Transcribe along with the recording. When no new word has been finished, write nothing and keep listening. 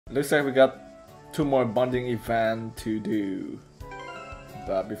Looks like we got 2 more bonding events to do.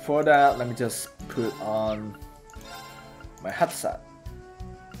 But before that, let me just put on my headset.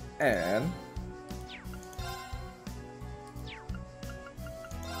 And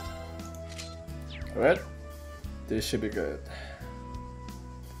alright, this should be good.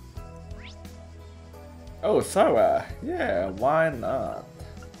 Oh, Sarah, yeah, why not?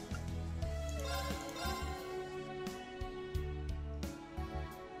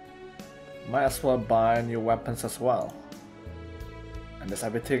 Might as well buy new weapons as well. And that's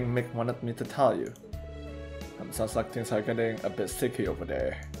everything Mick wanted me to tell you. Sounds like things are getting a bit sticky over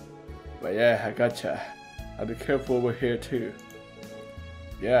there. But yeah, I gotcha. I'll be careful over here too.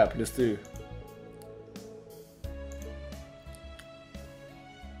 Yeah, please do.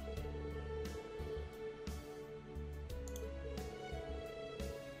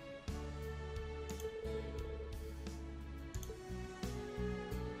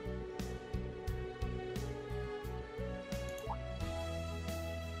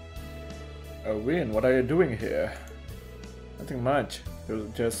 Win, what are you doing here? Nothing much. There were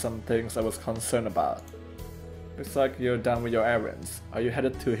just some things I was concerned about. Looks like you're done with your errands. Are you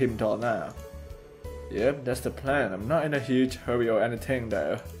headed to Himdall now? Yep, that's the plan. I'm not in a huge hurry or anything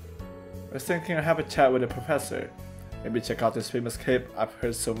though. I was thinking I'd have a chat with the professor. Maybe check out this famous cape I've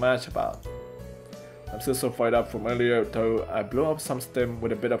heard so much about. I'm still so fired up from earlier though I blew up some steam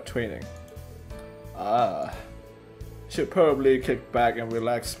with a bit of training. Ah. Should probably kick back and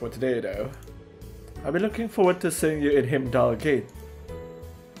relax for today though. I'll be looking forward to seeing you in Himdall Gate.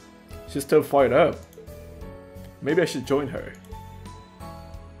 She's still fired up. Maybe I should join her.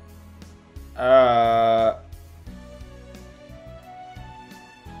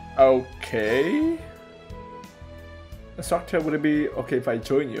 Okay. Instructor, would it be okay if I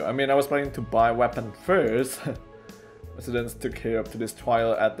join you? I mean, I was planning to buy a weapon first. Residents took care of this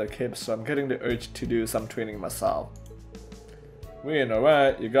trial at the cape, so I'm getting the urge to do some training myself. Win,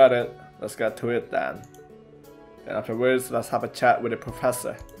 alright, you got it. Let's get to it then. And afterwards, let's have a chat with the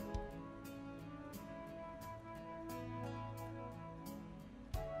professor.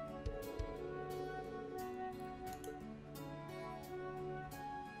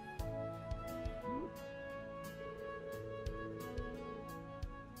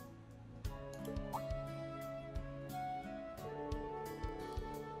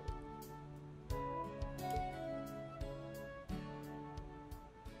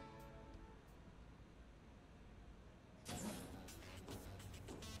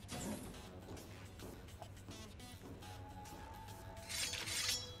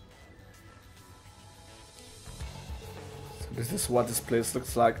 This is what this place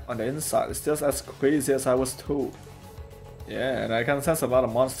looks like on the inside. It's just as crazy as I was told. Yeah, and I can sense a lot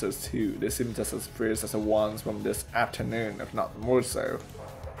of monsters too. They seem just as fierce as the ones from this afternoon, if not more so.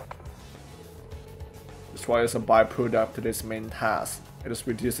 This trial is a byproduct to this main task. It is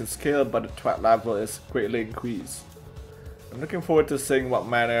reduced in scale, but the threat level is greatly increased. I'm looking forward to seeing what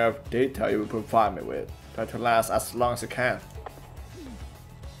manner of data you will provide me with. Try to last as long as you can.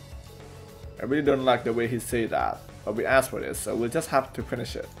 I really don't like the way he said that. But we asked for this, so we'll just have to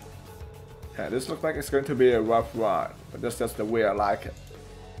finish it. Yeah, this looks like it's going to be a rough ride, but that's just the way I like it.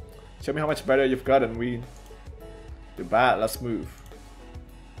 Show me how much better you've gotten, Ween. Too bad, let's move.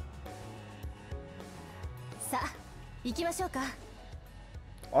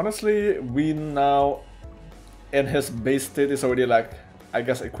 Honestly, Ween now, in his base state, is already like, I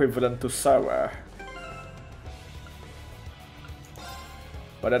guess, equivalent to Sarah.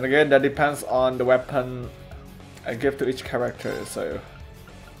 But then again, that depends on the weapon I give to each character, so...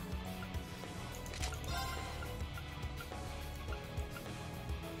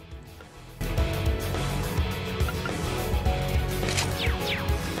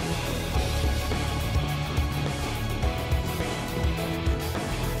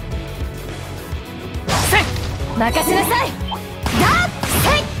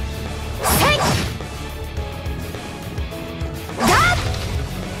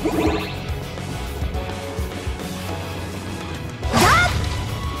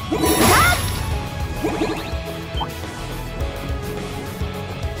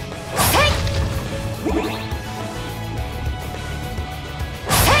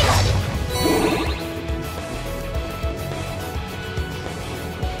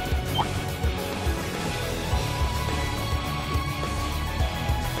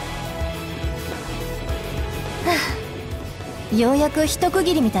ようやく一区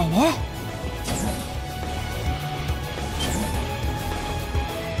切りみたいね。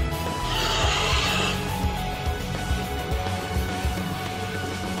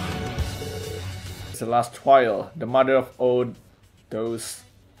It's the last trial, the mother of all those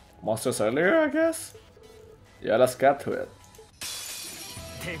monsters earlier, I guess? Yeah, let's get to it.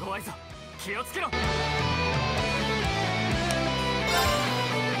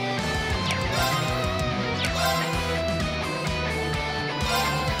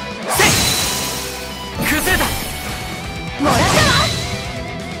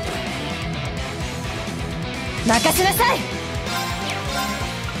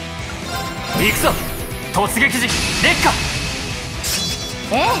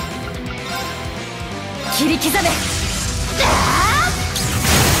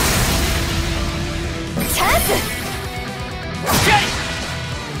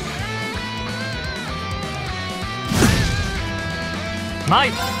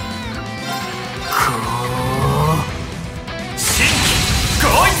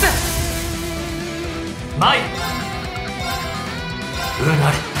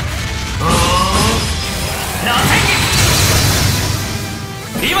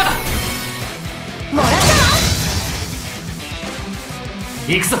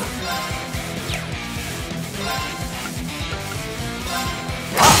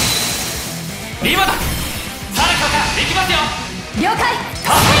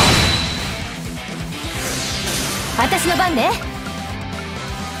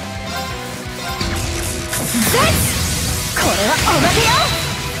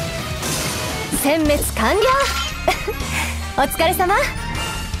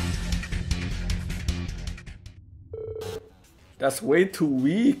 That's way too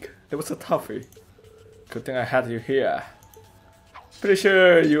weak. It was a toughie. Good thing I had you here. Pretty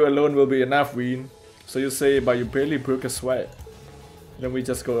sure you alone will be enough, Ween. So you say, but you barely broke a sweat. Then we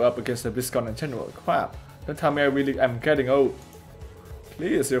just go up against the Viscount in general. Crap. Don't tell me I really am getting old.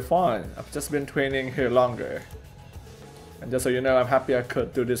 Please, you're fine. I've just been training here longer. And just so you know, I'm happy I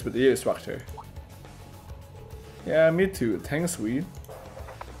could do this with you, instructor. Yeah, me too. Thanks, Ween.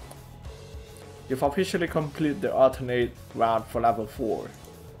 You've officially completed the alternate round for level 4.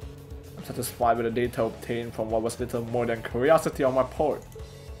 I'm satisfied with the data obtained from what was little more than curiosity on my part.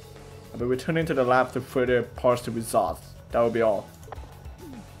 I'll be returning to the lab to further parse the results. That will be all.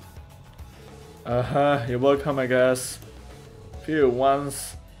 You're welcome, I guess. Phew,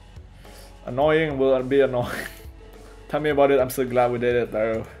 once annoying will be annoying. Tell me about it, I'm so glad we did it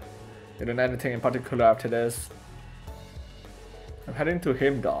though. You don't need anything in particular after this? I'm heading to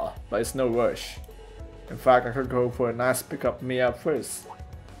Heimdall, but it's no rush. In fact, I could go for a nice me up first.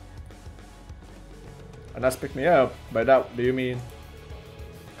 A nice pick me up? By that, do you mean?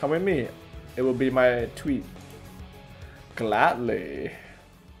 Come with me. It will be my treat. Gladly.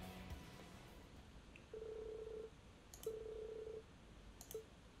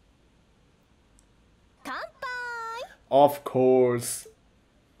 Of course.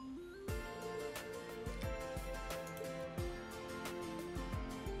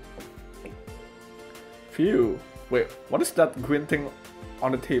 Phew. Wait, what is that green thing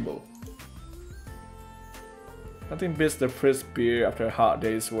on the table? Nothing beats the first beer after a hard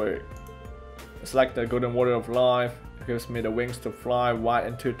day's work. It's like the golden water of life. It gives me the wings to fly wide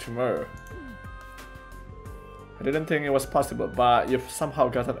into tomorrow. I didn't think it was possible, but you've somehow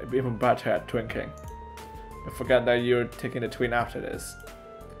gotten even better at drinking. Don't forget that you're taking the twin after this.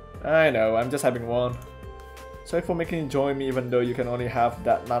 I know, I'm just having one. Sorry for making you join me even though you can only have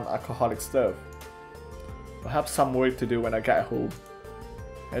that non-alcoholic stuff. I'll have some work to do when I get home.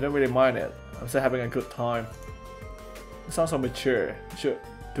 I don't really mind it. I'm still having a good time. It sounds so mature. You should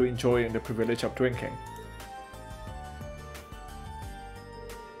to enjoying the privilege of drinking.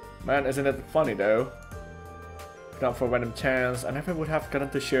 Man, isn't it funny though? If not for a random chance, I never would have gotten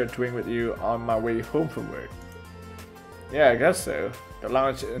to share a drink with you on my way home from work. Yeah, I guess so. The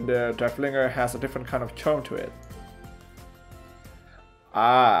lounge in the Driflinger has a different kind of charm to it.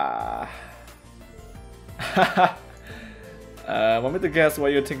 Ah. Want me to guess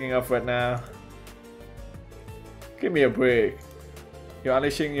what you're thinking of right now? Give me a break. You're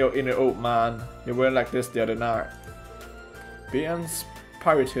unleashing your inner old man. You weren't like this the other night. Being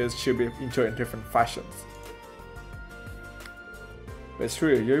pirates should be enjoyed in different fashions. But it's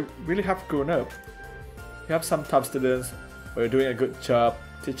true, you really have grown up. You have some top students, but you're doing a good job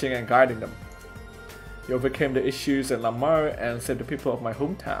teaching and guiding them. You overcame the issues in Lamar and saved the people of my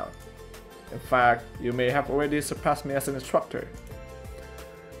hometown. In fact, you may have already surpassed me as an instructor.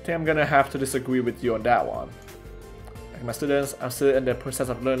 I think I'm gonna have to disagree with you on that one. Like my students, I'm still in the process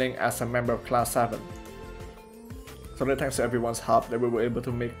of learning as a member of Class 7. So only thanks to everyone's help that we were able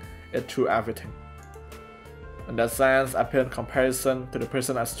to make it through everything. In that sense, I pale in comparison to the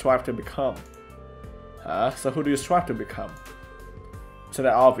person I strive to become. Huh? So who do you strive to become? Isn't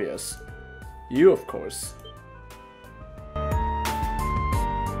that obvious? You, of course.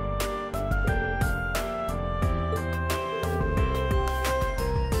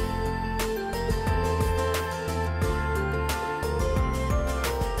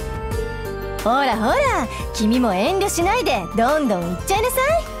 ほらほら、君も遠慮しないでどんどんいっちゃいなさ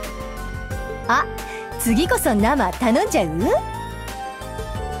い。あ、次こそ生頼んじゃう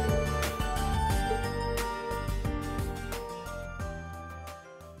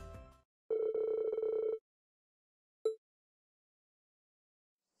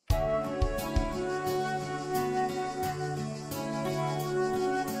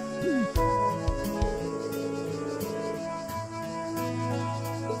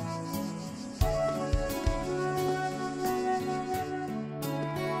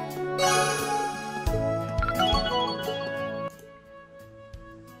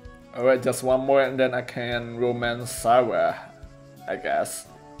？Alright, just one more and then I can romance Sarah, I guess.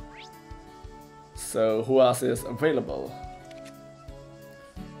 So who else is available?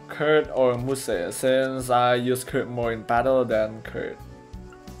 Kurt or Muse, since I use Kurt more in battle than Kurt.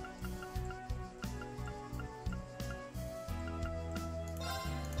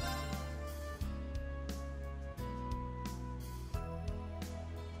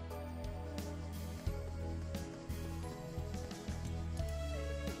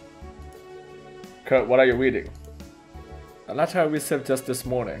 Kurt, what are you reading? A letter I received just this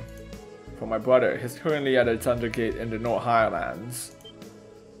morning. From my brother. He's currently at the Thunder Gate in the North Highlands.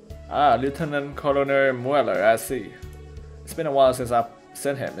 Ah, Lieutenant Colonel Mueller, I see. It's been a while since I've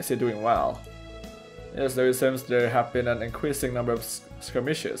seen him. Is he doing well? Yes, there seems there have been an increasing number of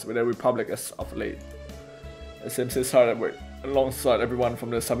skirmishes with the Republic as of late. It seems he's hard at work, alongside everyone from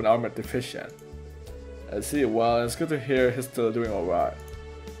the 7th Armored Division. I see. Well, it's good to hear he's still doing alright.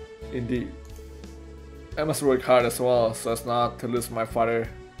 Indeed. I must work hard as well, so as not to lose my father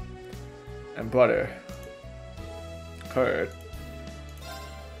and brother. Kurt.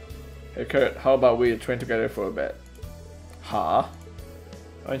 Hey Kurt, how about we train together for a bit? Huh?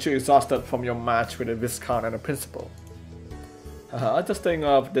 Aren't you exhausted from your match with the Viscount and the Principal? I just think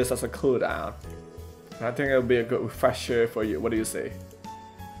of this as a cooldown. I think it'll be a good refresher for you. What do you say?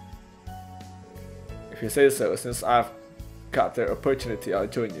 If you say so, since I've got the opportunity, I'll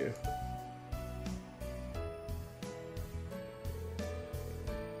join you.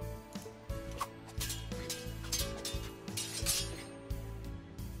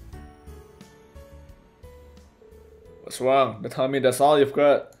 What's wrong? Don't tell me that's all you've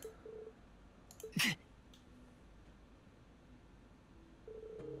got.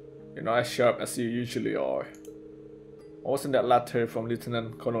 You're not as sharp as you usually are. What was in that letter from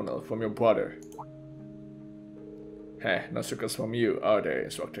Lieutenant Colonel from your brother? Heh, no secrets from you, are there,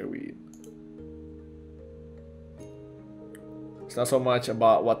 Instructor Reed? It's not so much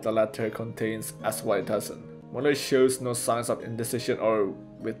about what the letter contains as what it doesn't. Mueller shows no signs of indecision or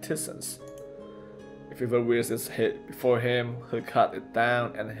reticence. If evil rears its head before him, he'll cut it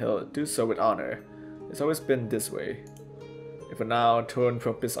down and he'll do so with honor. It's always been this way. If now turned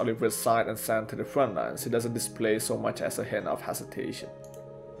from Prince Oliver's side and sent to the front lines, he doesn't display so much as a hint of hesitation.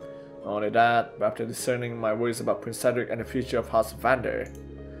 Not only that, but after discerning my worries about Prince Cedric and the future of House Vander,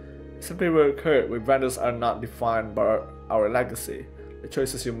 it simply will occur we Vanders are not defined by our legacy. The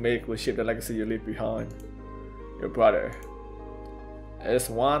choices you make will shape the legacy you leave behind. Your brother is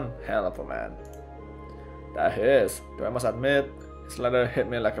one hell of a man. That he is, though I must admit, his letter hit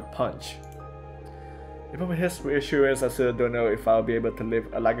me like a punch. Even with his reassurance, I still don't know if I'll be able to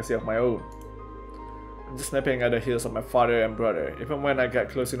leave a legacy of my own. I'm just nipping at the heels of my father and brother. Even when I get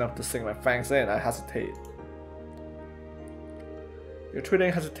close enough to sink my fangs in, I hesitate. You're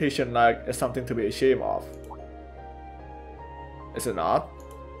treating hesitation like it's something to be ashamed of. Is it not?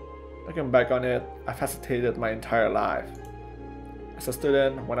 Looking back on it, I've hesitated my entire life. As a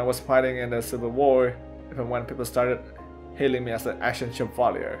student, when I was fighting in the Civil War, even when people started hailing me as an action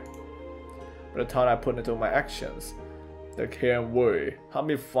chevalier. But the thought I put into my actions, their care and worry, helped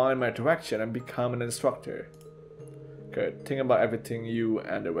me find my direction and become an instructor. Good, think about everything you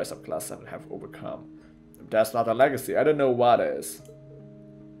and the rest of Class 7 have overcome. If that's not a legacy, I don't know what is.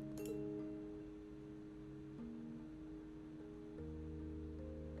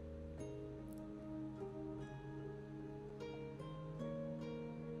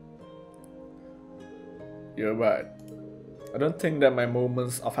 You're right. I don't think that my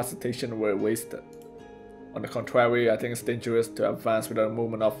moments of hesitation were wasted. On the contrary, I think it's dangerous to advance without a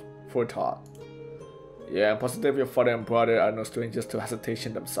moment of forethought. Yeah, I'm positive your father and brother are no strangers to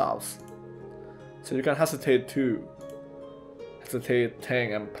hesitation themselves. So you can hesitate too. Hesitate,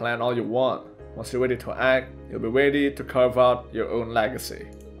 think, and plan all you want. Once you're ready to act, you'll be ready to carve out your own legacy.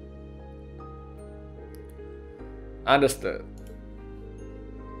 Understood.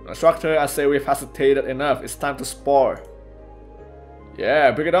 Instructor, I say we've hesitated enough. It's time to spar.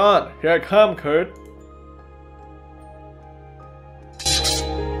 Yeah, bring it on. Here I come, Kurt.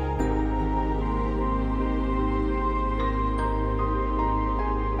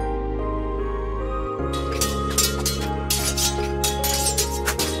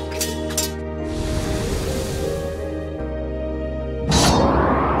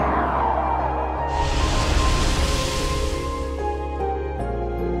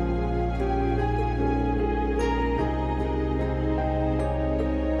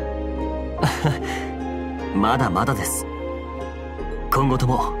 まだまだです。今後と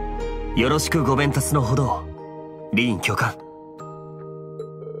もよろしくご鞭達のほどを。リーン教官。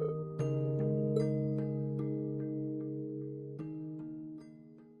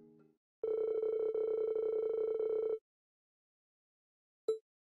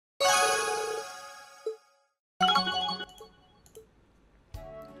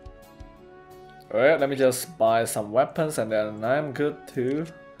Alright, let me just buy some weapons and then I'm good to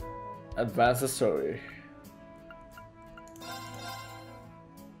advance the story.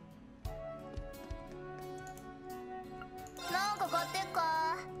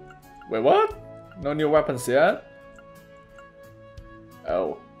 Wait, what? No new weapons yet?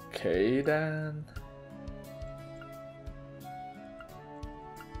 Okay then.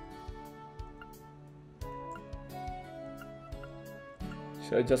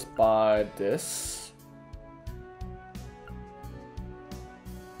 Should I just buy this?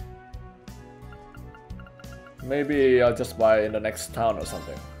 Maybe I'll just buy it in the next town or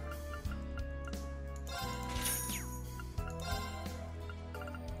something.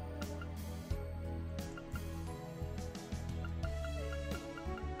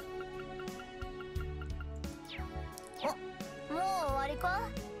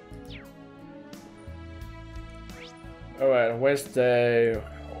 Alright, Wednesday.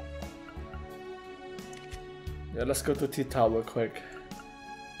 Yeah, let's go to T-Tower quick.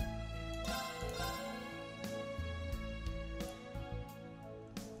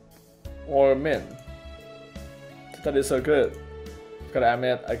 Or Min. That is so good. Gotta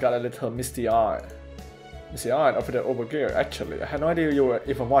admit, I got a little misty eye. Misty eye over the overgear, actually. I had no idea you were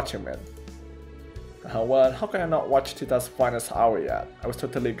even watching, man. Well, how can I not watch Tita's finest hour yet? I was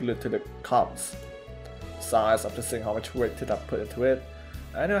totally glued to the comms. Besides, after seeing how much work Tita put into it,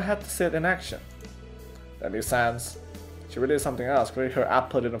 I knew I had to see it in action. That makes sense. She really is something else. Clearly her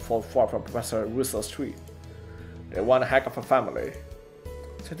apple didn't fall far from Professor Russo's tree. They're one heck of a family.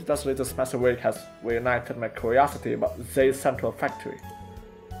 So Tita's latest masterwork has reignited my curiosity about Zay's central factory.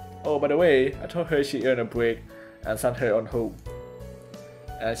 Oh, by the way, I told her she earned a break and sent her on home.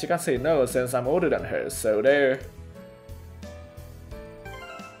 And she can't say no since I'm older than her, so there.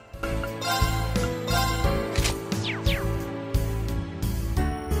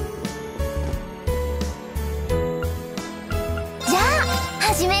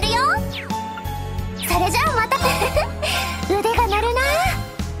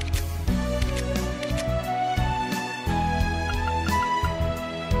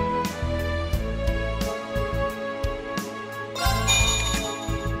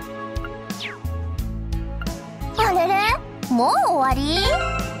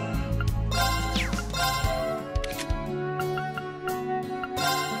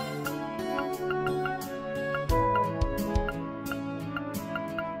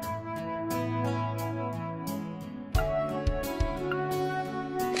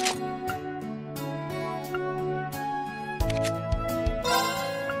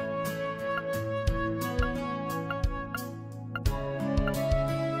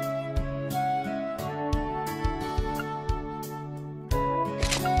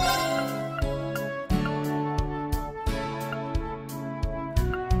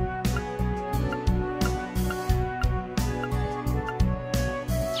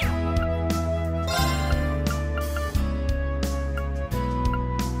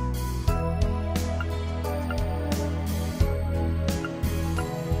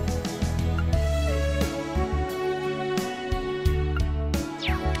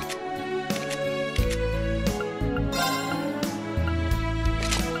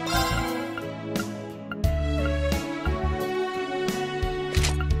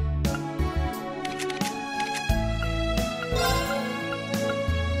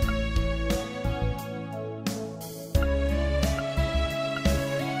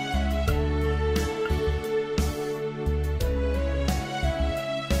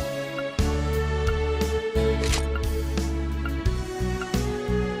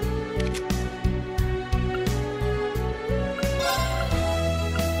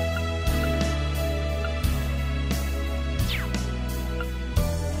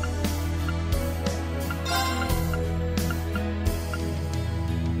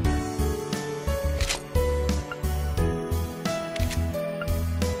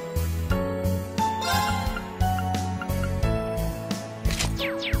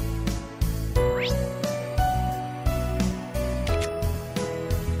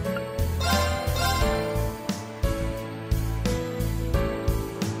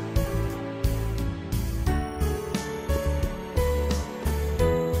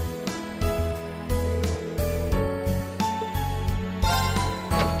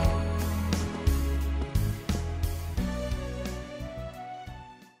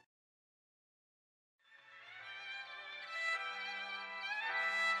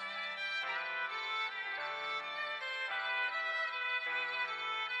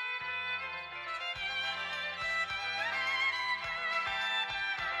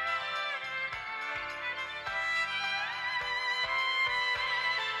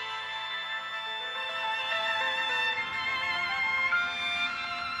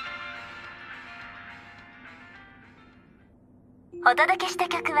 お届けした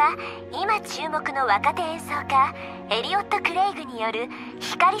曲は今注目の若手演奏家エリオット・クレイグによる「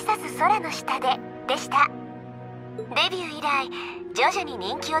光さす空の下で」でした。デビュー以来徐々に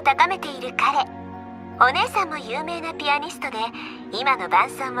人気を高めている彼。お姉さんも有名なピアニストで、今の伴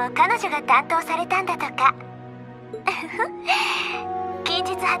奏も彼女が担当されたんだとか。近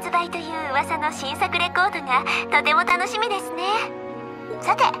日発売という噂の新作レコードがとても楽しみですね。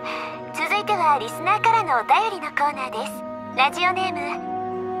さて、続いてはリスナーからのお便りのコーナーです。ラジオネーム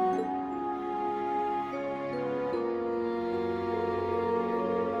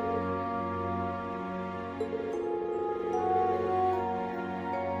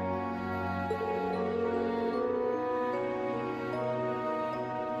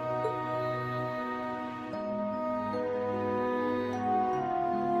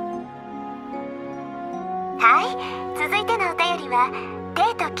はい、続いてのお便りは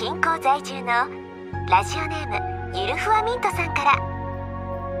帝都近郊在住のラジオネームゆるふわミントさんから。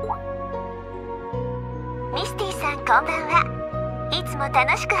ミスティさん、こんばんは。いつも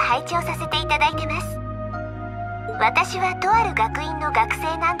楽しく拝聴させていただいてます。私はとある学院の学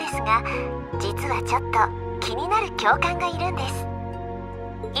生なんですが、実はちょっと気になる教官がいるんです。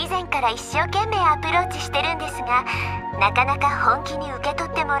以前から一生懸命アプローチしてるんですが、なかなか本気に受け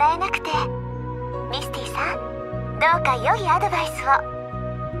取ってもらえなくて。ミスティさん、どうか良いアドバイスを。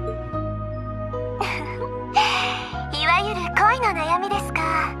いわゆる恋の悩みですか。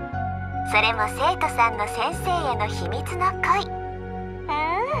それも生徒さんの先生への秘密の恋。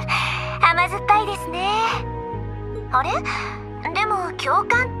甘酸っぱいですね。あれ？でも教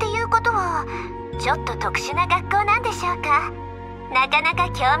官っていうことはちょっと特殊な学校なんでしょうか。なかなか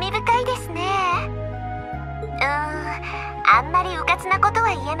興味深いですね。あんまりうかつなこと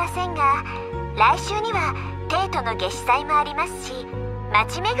は言えませんが、来週には帝都の夏至祭もありますし、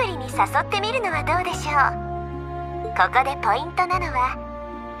街巡りに誘ってみるのはどうでしょう。ここでポイントなのは、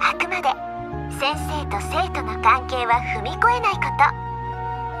あくまで先生と生徒の関係は踏み越えないこと。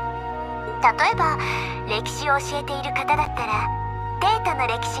例えば歴史を教えている方だったら、帝都の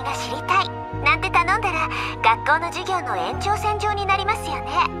歴史が知りたいなんて頼んだら学校の授業の延長線上になりますよ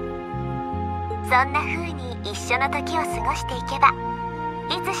ね。そんな風に一緒の時を過ごしていけば、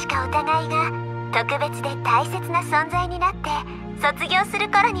いつしかお互いが特別で大切な存在になって卒業する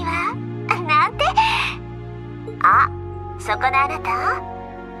頃にはなんて。あ、そこのあなた、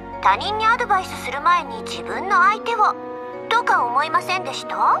他人にアドバイスする前に自分の相手をとか思いませんでし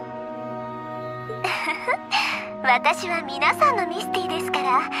た？私は皆さんのミスティですか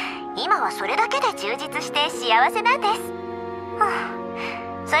ら、今はそれだけで充実して幸せなんです。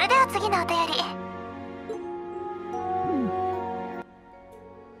それでは次のお便り。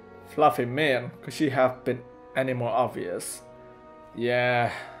Fluffy man, could she have been any more obvious?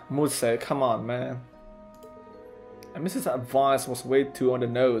 Yeah, Mood said, come on, man. And Mrs. Advice was way too on the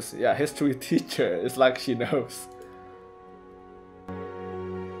nose. Yeah, history teacher, it's like she knows.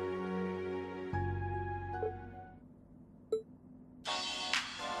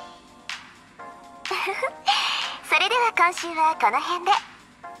 それでは今週はこの辺で。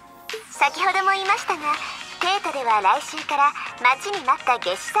先ほども言いましたが、帝都では来週から待ちに待った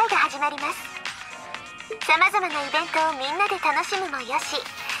夏至祭が始まります。さまざまなイベントをみんなで楽しむもよし、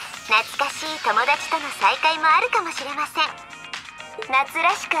懐かしい友達との再会もあるかもしれません。夏ら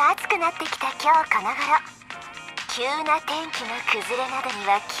しく暑くなってきた今日この頃、急な天気の崩れなどに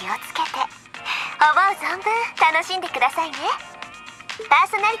は気をつけて、思う存分楽しんでくださいね。パー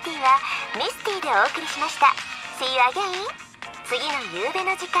ソナリティはミスティでお送りしました。 See you again。 次の夕べ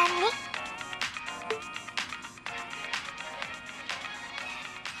の時間に。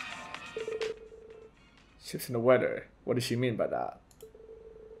Shifts in the weather. What does she mean by that?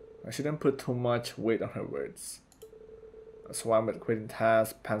 I shouldn't put too much weight on her words. That's why I'm with quitting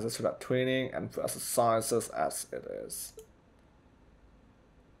tasks, pencils without training, and for exercises as it is.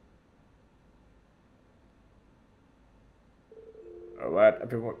 Alright,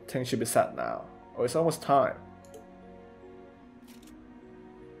 everything should be set now. Oh, it's almost time.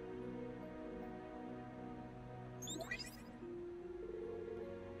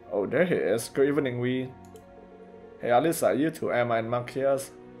 Oh, there he is. Good evening, Wee. Hey, Alisa, you two, Emma and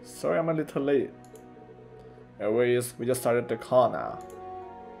Marquez. Sorry I'm a little late. Anyways, we just started the call now.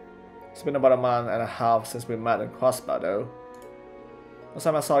 It's been about a month and a half since we met in Crossbar though. Last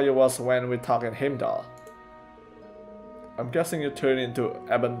time I saw you was when we talked in Heimdall. I'm guessing you turned into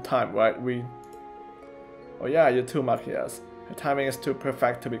Eben time, right, Wee? Oh yeah, you too, Marquez. Her timing is too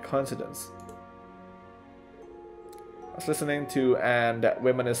perfect to be coincidence. I was listening to, and that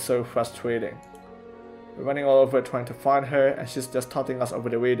woman is so frustrating. We're running all over trying to find her, and she's just taunting us over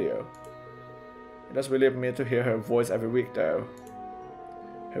the radio. It does relieve me to hear her voice every week though.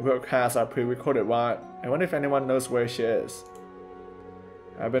 Her broadcasts are pre-recorded, right? I wonder if anyone knows where she is.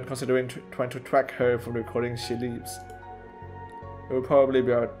 I've been considering trying to track her from the recording she leaves. It would probably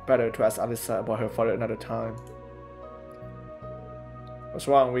be better to ask Alyssa about her father another time. What's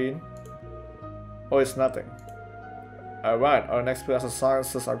wrong, Ween? Oh, it's nothing. Alright, our next class of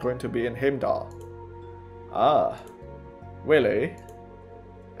sciences are going to be in Heimdall. Ah, really?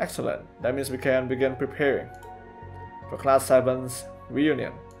 Excellent. That means we can begin preparing for Class 7's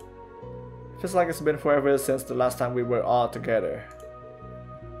reunion. Feels like it's been forever since the last time we were all together.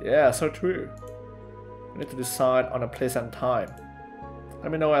 Yeah, so true. We need to decide on a place and time.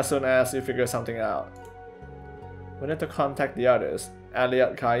 Let me know as soon as you figure something out. We need to contact the others: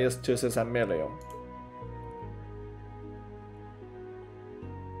 Elliot, Caius, Jesus, and Milium.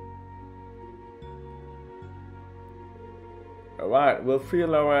 Alright, will Free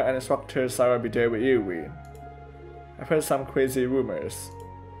Laura and instructor Sarah be there with you, Ween? I've heard some crazy rumors.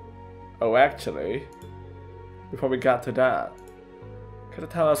 Oh, actually, before we got to that, could you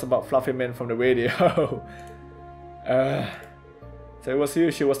tell us about Fluffy Min from the radio? So it was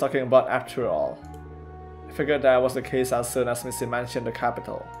you she was talking about after all. I figured that was the case as soon as Missy mentioned the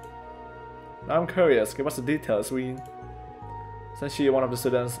capital. Now I'm curious, give us the details, Ween. Since she's one of the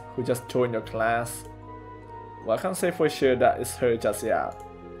students who just joined your class. Well, I can't say for sure that it's her just yet.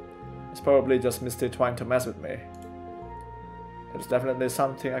 It's probably just Misty trying to mess with me. It's definitely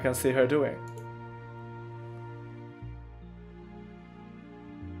something I can see her doing.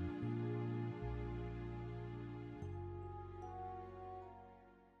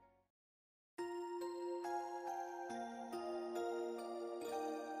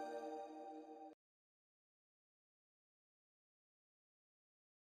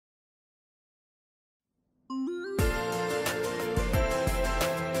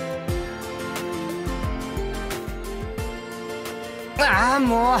ああ、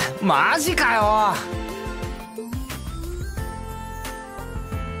もうマジかよ。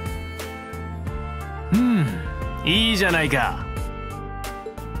いいじゃないか。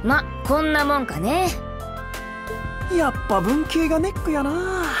ま、こんなもんかね。やっぱ文系がネックやな。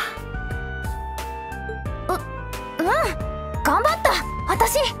頑張った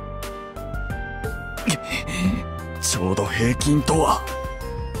私。ちょうど平均とは。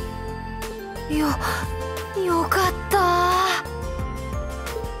よかった。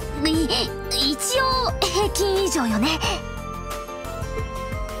一応平均以上よね。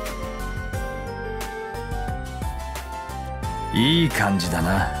いい感じだ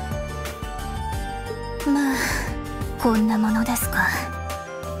な。まあこんなものですか。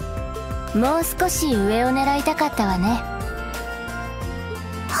もう少し上を狙いたかったわね。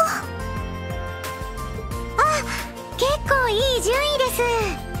結構いい順位です。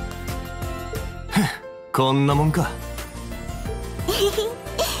こんなもんか。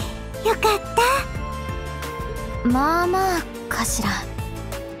よかった。まあまあかしら。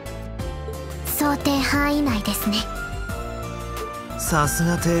想定範囲内ですね。さす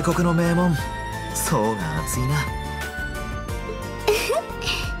が帝国の名門。層が厚いな。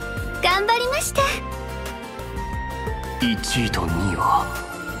頑張りました。1位と2位は。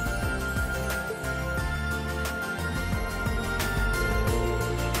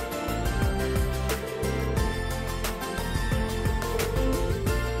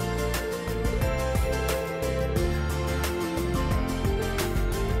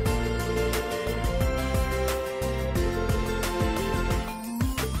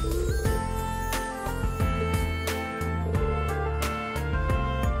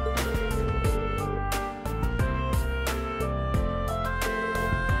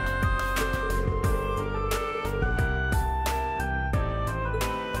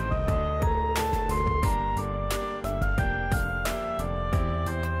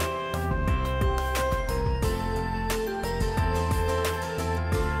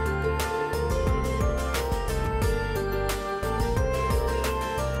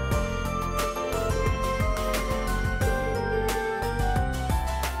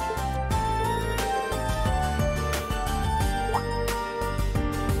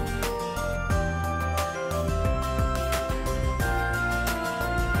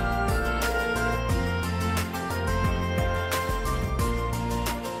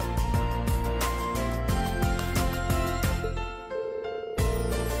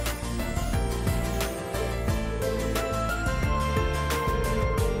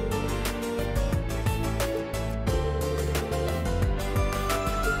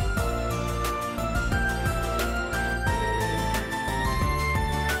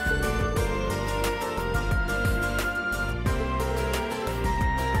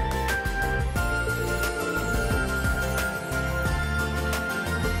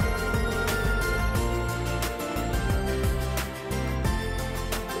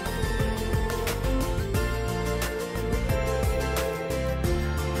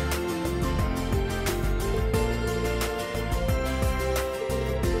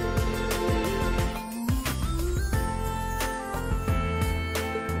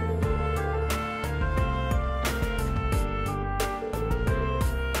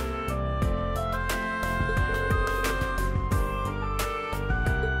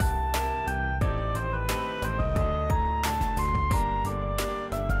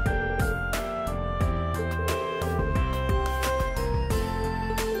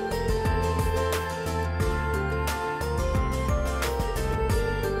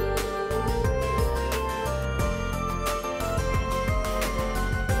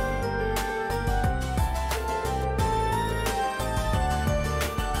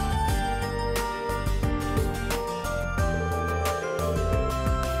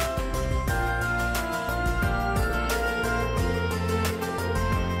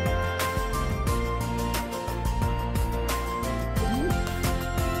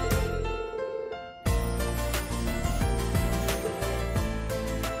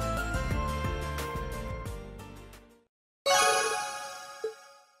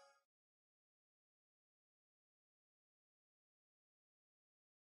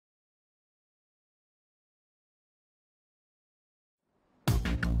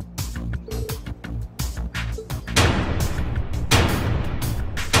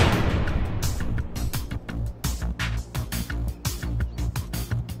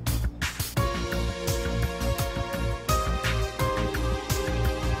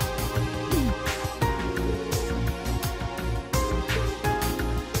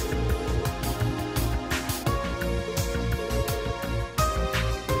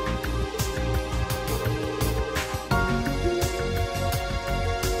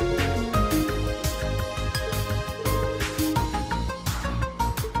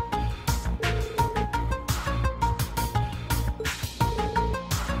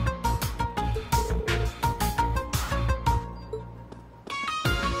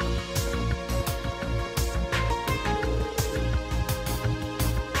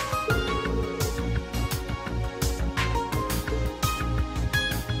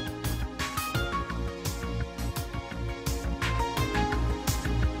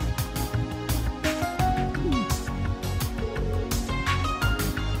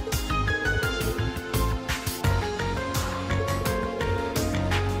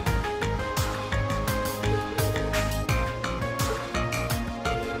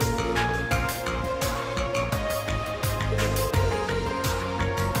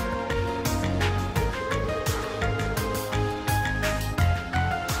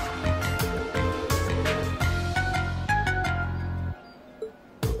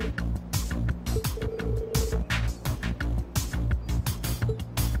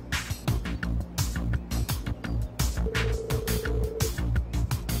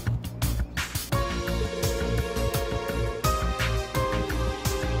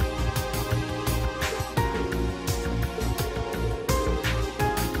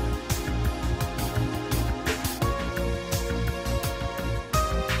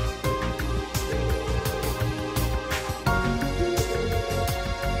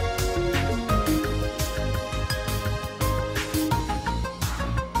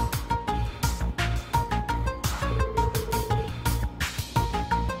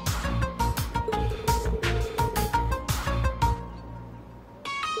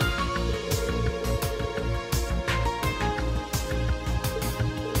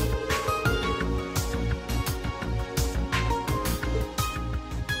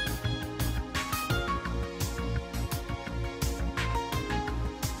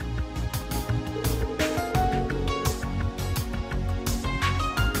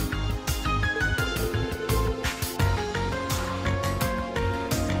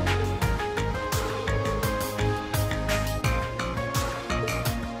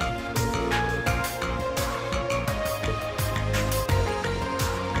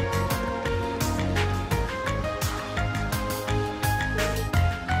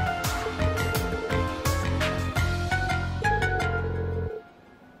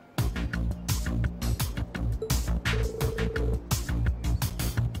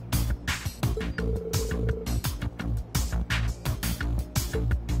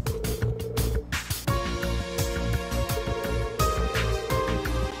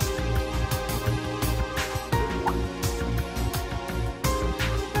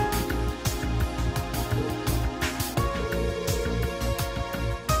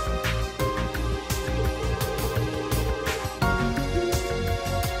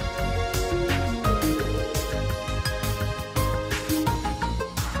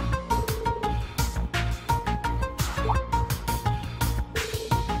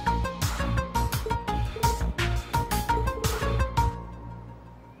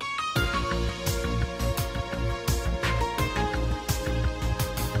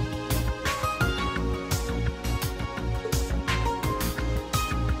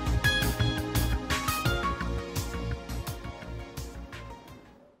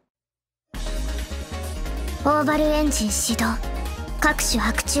オーバルエンジン始動。各種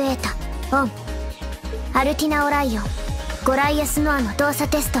アクチュエータオン。アルティナ・オライオン、ゴライアスノアの動作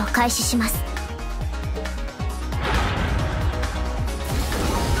テストを開始します。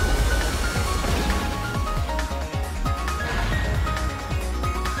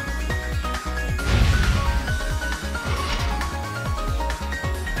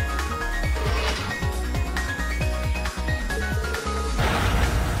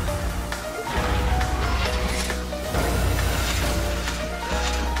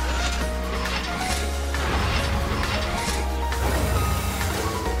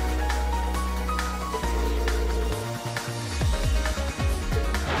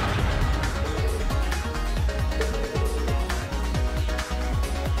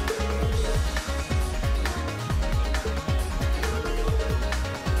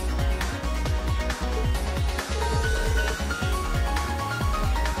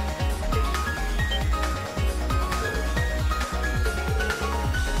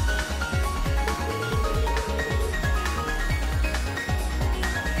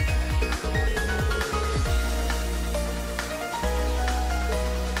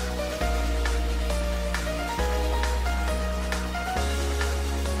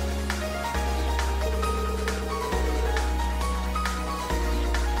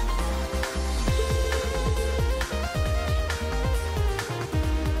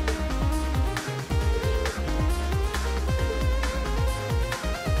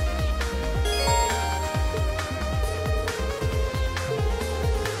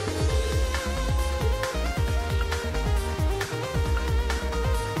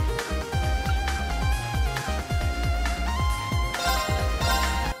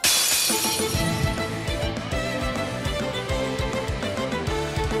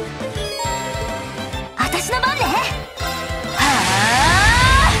私の番ね。は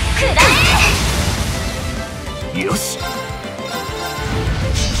あ、くらえ。よし。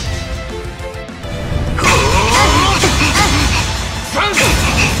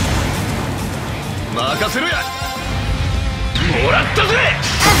任せろや。もらったぜ。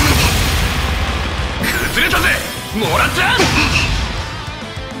崩れたぜ。もらった。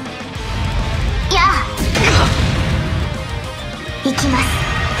やあ、行きます。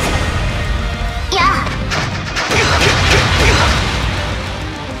やあ、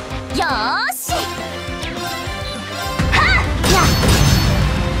よーし。はあ、や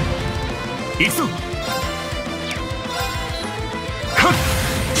行くぞ。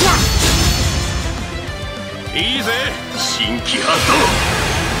いいぜ、新規発動。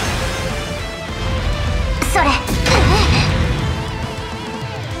それ。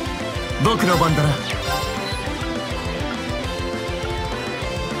僕の番だな。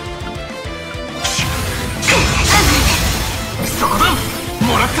そこだ。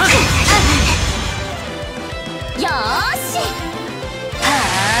もらった。よーし。は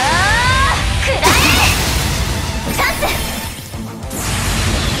あ、くらえ。チャンス。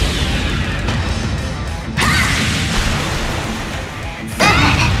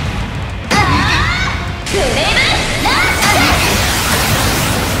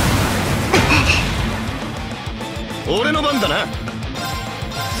俺の番だな。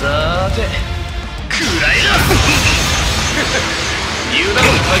さーて、くらえな。油断を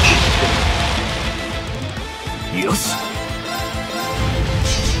退避。よし。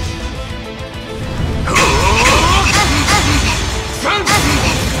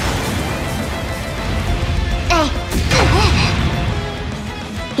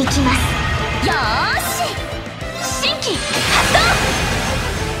行きます。よーし。新規発動。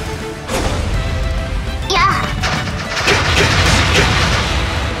やあ、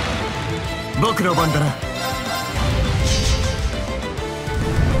僕の番だな。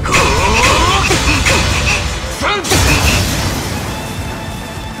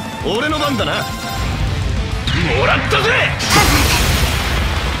俺の番だな。もらったぜ。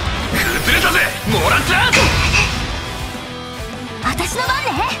崩れたぜ。もらった。私の番ね。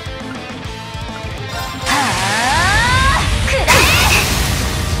はあ、くらえ。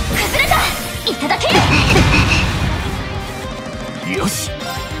崩れた。いただけ。よし。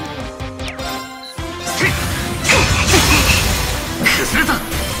崩れた。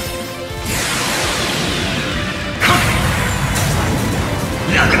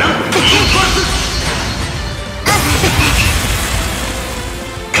楽なインパルス。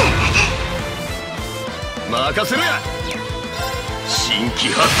任せろや。新規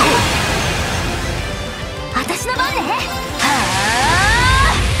発動。私の番ね。は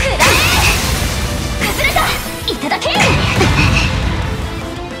あ、くらえ。崩れた。いただけ。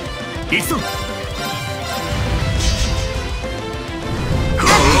行くぞ。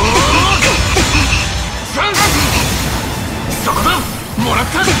3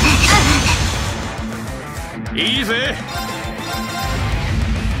いいぜ。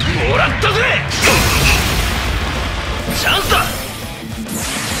もらったぜ。チャンスだ。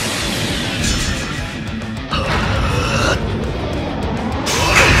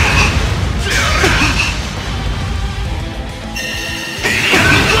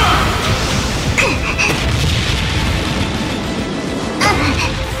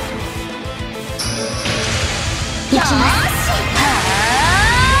行きます。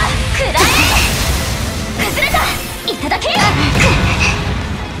くらえ。崩れた。いただけ。や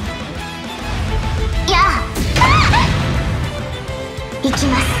あ。行き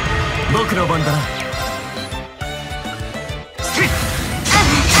ます。僕の番だな。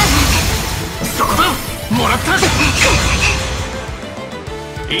そこだ。もらった。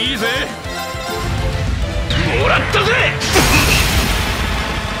いいぜ。もらったぜ。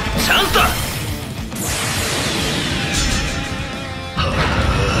チャンスだ。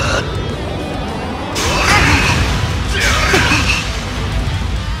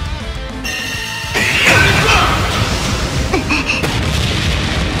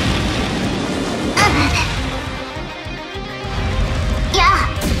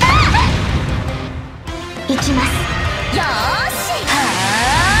行きます。よーし。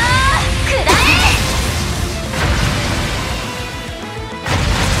くらえ。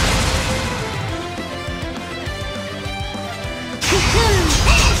ふふん。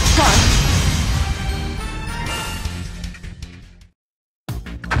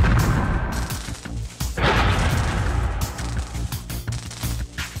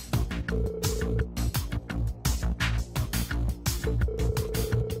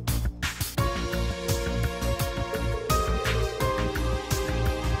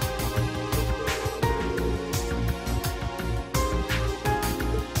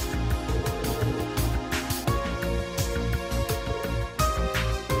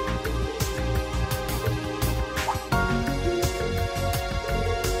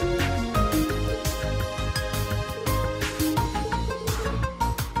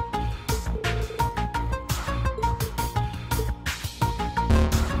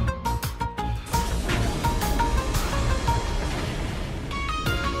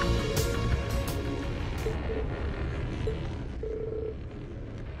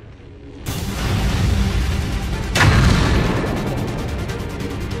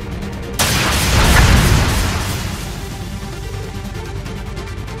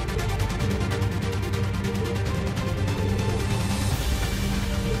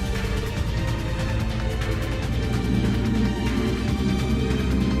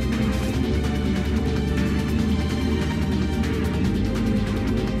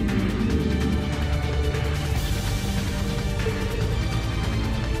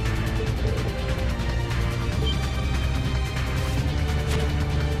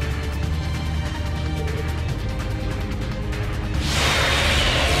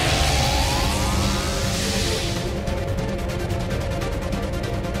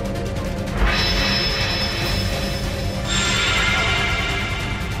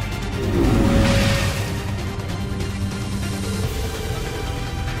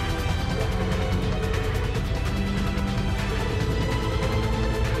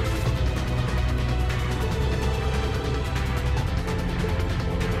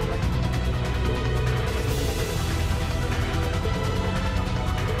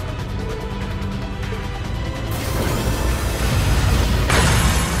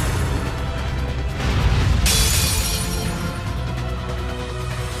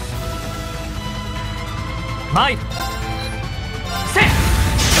参る。せっ。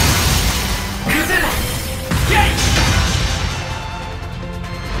崩れない。イェイ。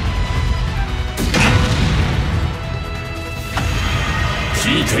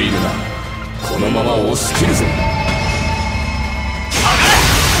聞いているな。このまま押し切るぞ。上がれ。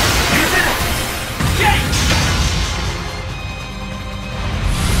崩れない。イェイ。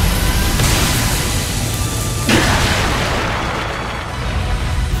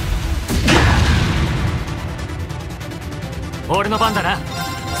俺の番だな。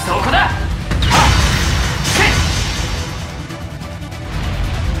そこだ。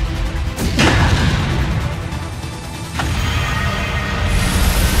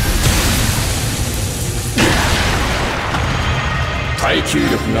耐久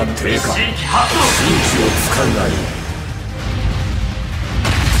力が低下。新規発動。新規を使うがいい。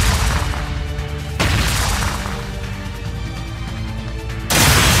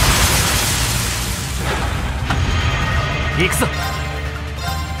行くぞ。上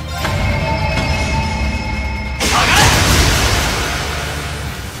がれ。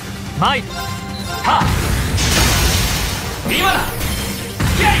参る。はあ。今だ。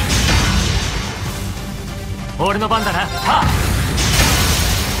俺の番だな。はあ、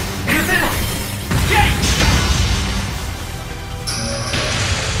許せるな。やい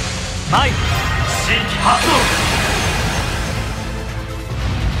マイ新規発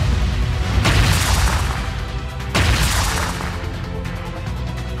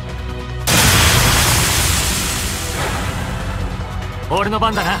動。俺の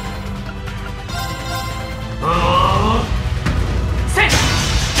番だな。おおせい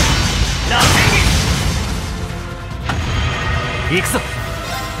ラテン行くぞ。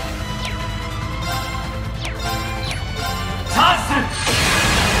チャージする。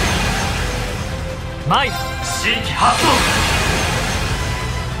マイ新規発動。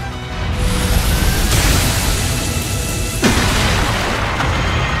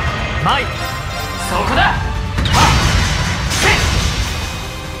マイそこだ。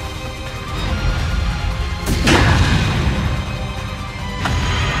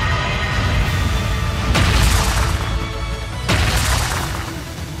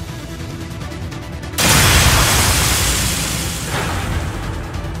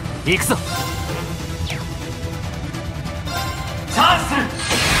行くぞ。チャージする。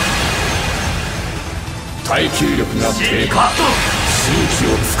耐久力が低下。新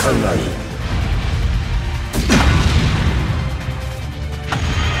規を使うがいい。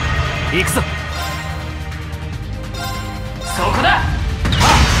行くぞ。そこだ。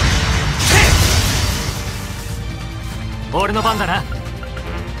俺の番だな。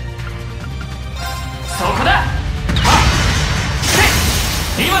そこだ。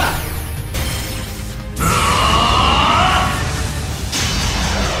今だ。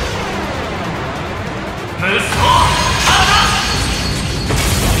無双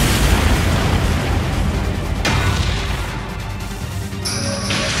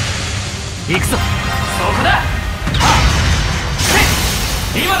行くぞ。そこだ。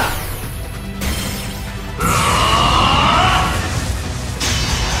今だ。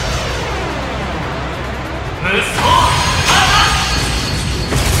無双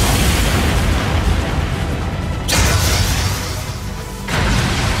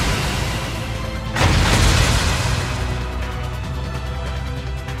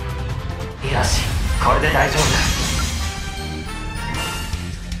よし、これで大丈夫だ。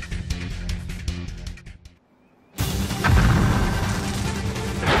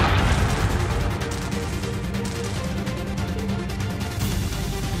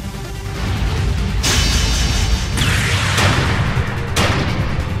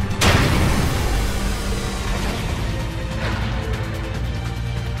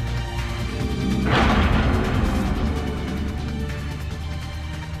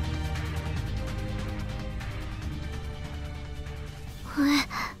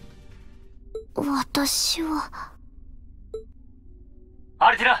私は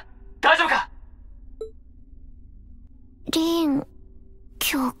アルティナ、大丈夫か。リーン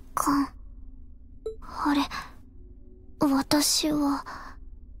教官、あれ、私は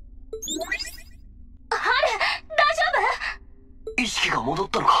大丈意識が戻っ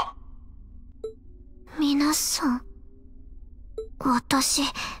たのか。皆さん、私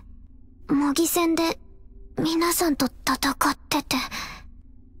模擬戦で皆さんと戦ってて、夫？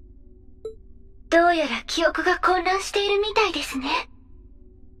どうやら記憶が混乱しているみたいですね。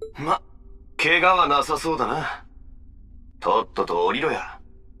怪我はなさそうだな。とっとと降りろや。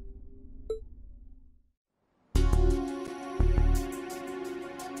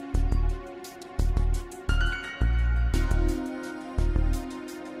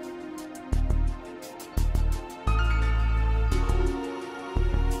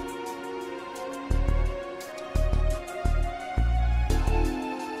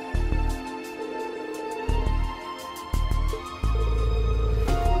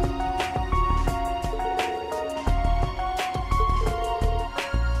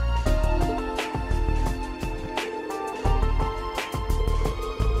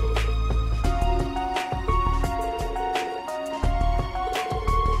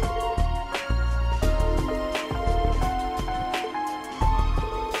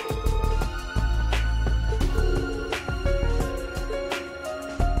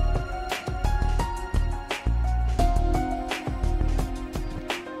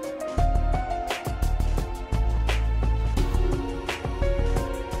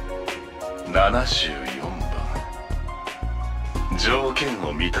74番。条件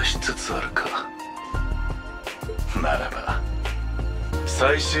を満たしつつあるか。ならば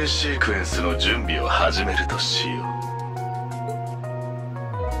最終シークエンスの準備を始めるとしよう。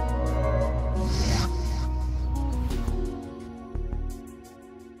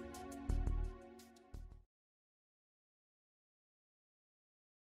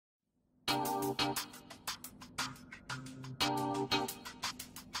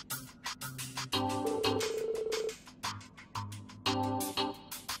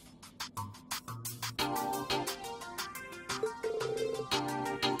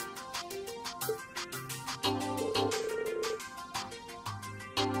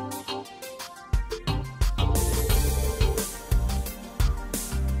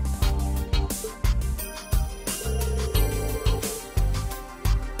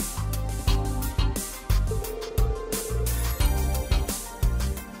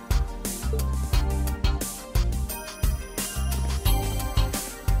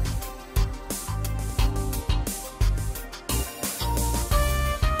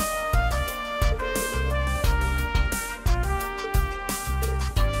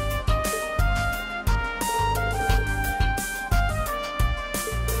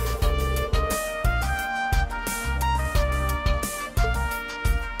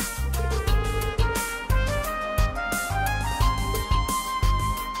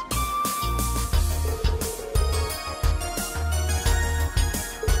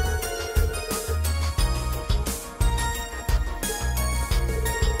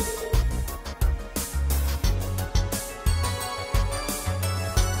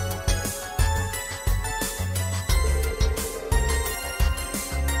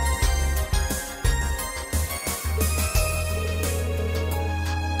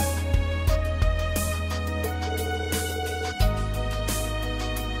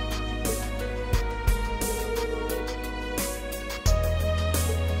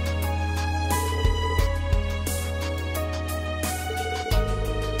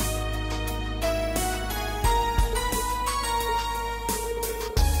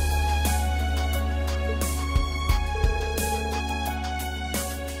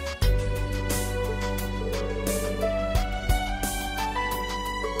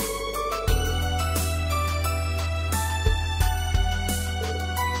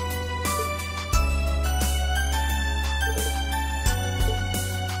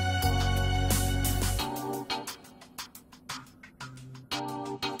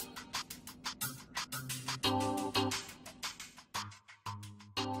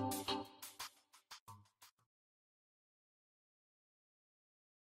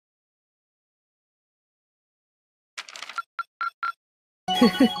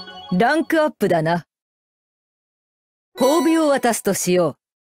ランクアップだな。褒美を渡すとしよう。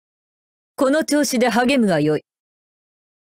この調子で励むがよい。